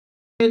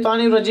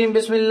Rajim,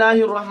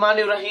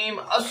 Bismillahirrahmanirrahim.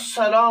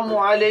 Assalamu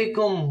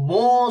alaikum.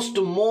 Most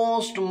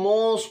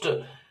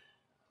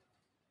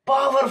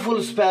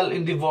powerful spell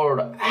in the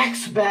world.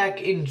 Acts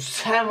back in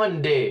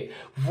 7 days.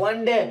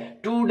 1 day,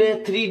 2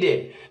 day, 3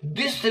 day.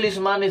 This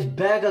talisman is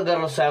back a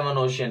girl 7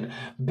 ocean,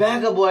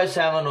 back a boy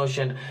 7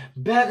 ocean,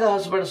 back a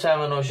husband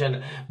 7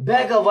 ocean,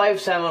 back a wife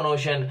 7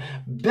 ocean,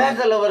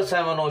 back a lover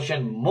 7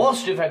 ocean.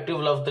 Most effective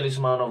love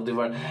talisman of the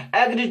world.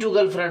 Agree to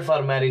girlfriend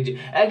for marriage,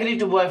 agree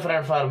to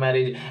boyfriend for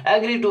marriage,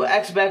 agree to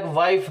ex-back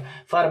wife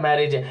for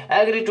marriage,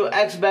 agree to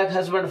ex-back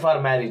husband for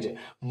marriage.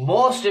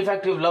 Most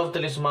effective love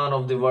talisman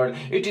of the world.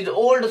 It is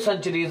old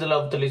centuries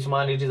love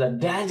talisman. It is a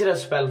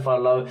dangerous spell for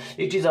love.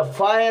 It is a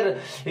fire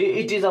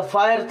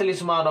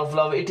talisman of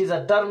love. It is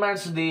a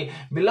torments the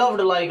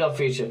beloved like a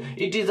fish.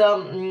 It is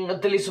a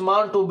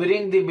talisman to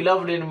bring the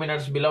beloved in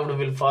minutes. Beloved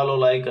will follow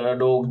like a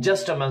dog,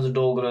 just a man's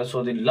dog,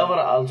 so the lover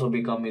also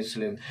become his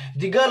slave.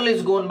 The girl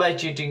is gone by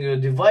cheating you,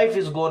 the wife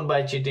is gone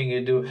by cheating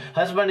you, the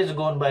husband is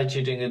gone by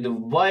cheating you, the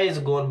boy is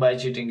gone by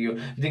cheating you,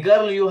 the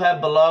girl you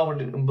have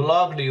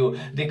blocked you,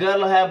 the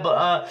girl have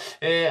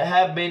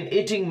been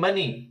eating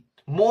money.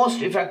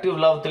 Most effective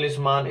love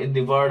talisman in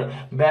the world,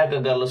 back a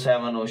girl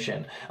 7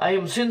 ocean. I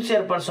am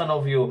sincere person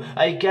of you.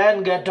 I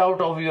can get out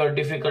of your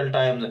difficult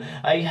times.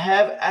 I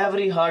have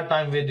every hard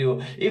time with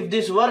you. If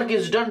this work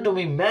is done to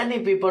me, many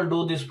people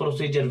do this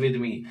procedure with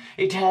me.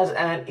 It has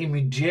an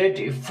immediate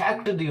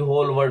effect the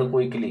whole world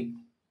quickly.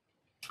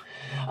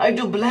 I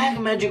do black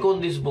magic on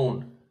this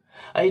bone.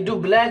 I do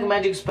black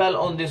magic spell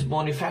on this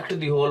bone, effect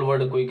the whole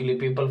world quickly.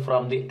 People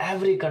from the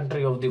every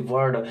country of the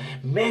world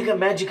make a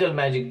magical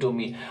magic to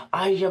me.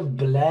 I am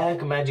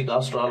black magic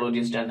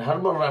astrologist and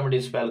herbal remedy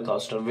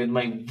spellcaster. With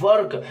my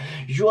work,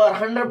 you are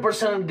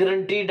 100%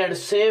 guaranteed and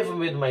safe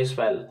with my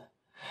spell.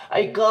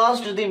 I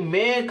cast the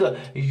make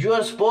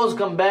your spouse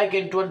come back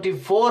in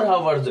 24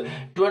 hours,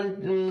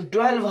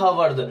 12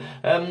 hours,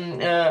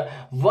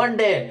 1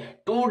 day,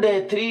 2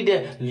 day, 3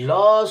 day,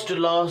 lost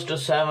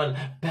 7,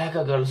 back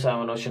a girl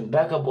 7 ocean,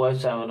 back a boy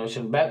 7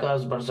 ocean, back a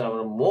husband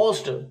 7.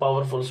 Most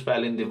powerful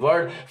spell in the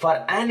world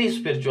for any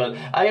spiritual.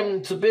 I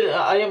am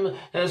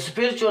a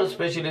spiritual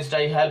specialist.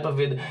 I help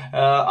with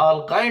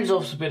all kinds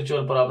of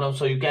spiritual problems.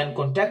 So you can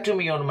contact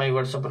me on my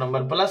WhatsApp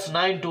number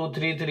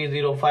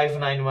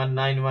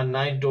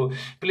 +923305919192.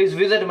 Please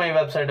visit my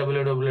website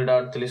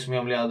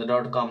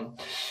www.talismanamliad.com.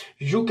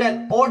 You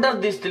can order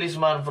this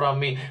talisman from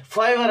me.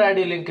 FIVERR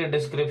ID link in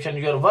description.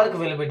 Your work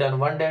will be done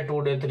 1 day,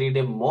 2 day, 3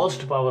 day.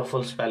 Most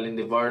powerful spell in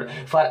the world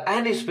for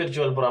any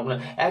spiritual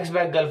problem.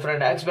 Ex-back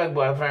girlfriend, ex-back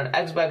boyfriend,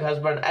 ex-back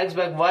husband,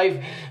 ex-back wife.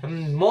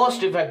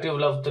 Most effective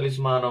love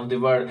talisman of the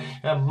world.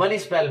 Money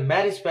spell,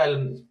 marriage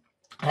spell,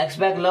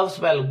 ex-back love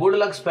spell, good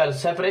luck spell,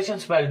 separation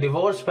spell,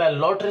 divorce spell,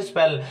 lottery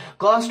spell,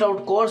 cast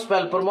out court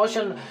spell,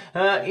 promotion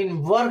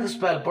in work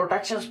spell,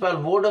 protection spell,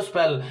 voodoo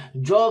spell,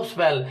 job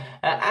spell,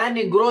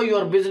 any grow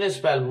your business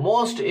spell.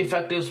 Most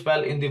effective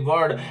spell in the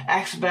world.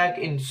 Ex-back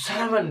in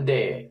 7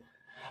 days.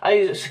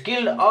 I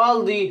skilled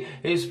all the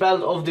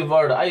spells of the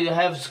world. I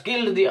have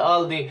skilled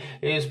all the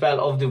spell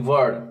of the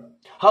world.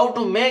 How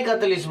to make a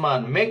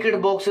talisman? Make it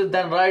boxes,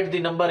 then write the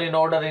number in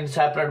order in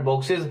separate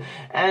boxes.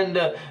 And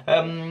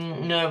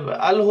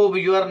Al-Hub,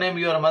 your name,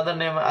 your mother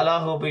name,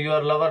 Allah-Hub,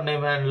 your lover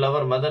name and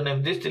lover mother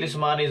name. This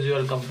talisman is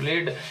your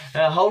complete.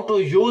 How to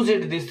use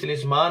it? This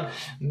talisman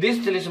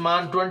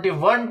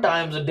 21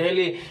 times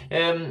daily,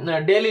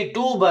 daily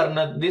 2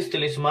 burn this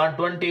talisman,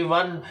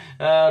 21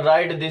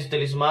 write this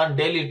talisman,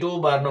 daily 2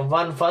 burn,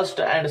 1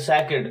 first and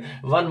second,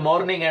 1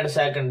 morning and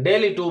second,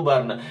 daily 2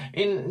 burn.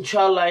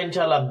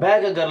 Inshallah,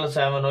 back a girl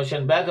 7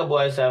 ocean, back a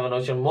boy 7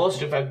 ocean.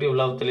 Most effective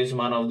love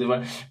talisman of the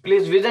world.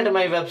 Please visit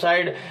my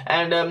website,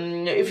 and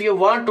if you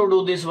want to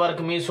do this work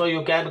me, so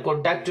you can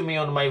contact me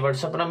on my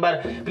WhatsApp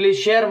number. Please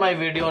share my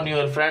video on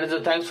your friends.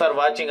 Thanks for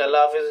watching.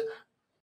 Allah Hafiz.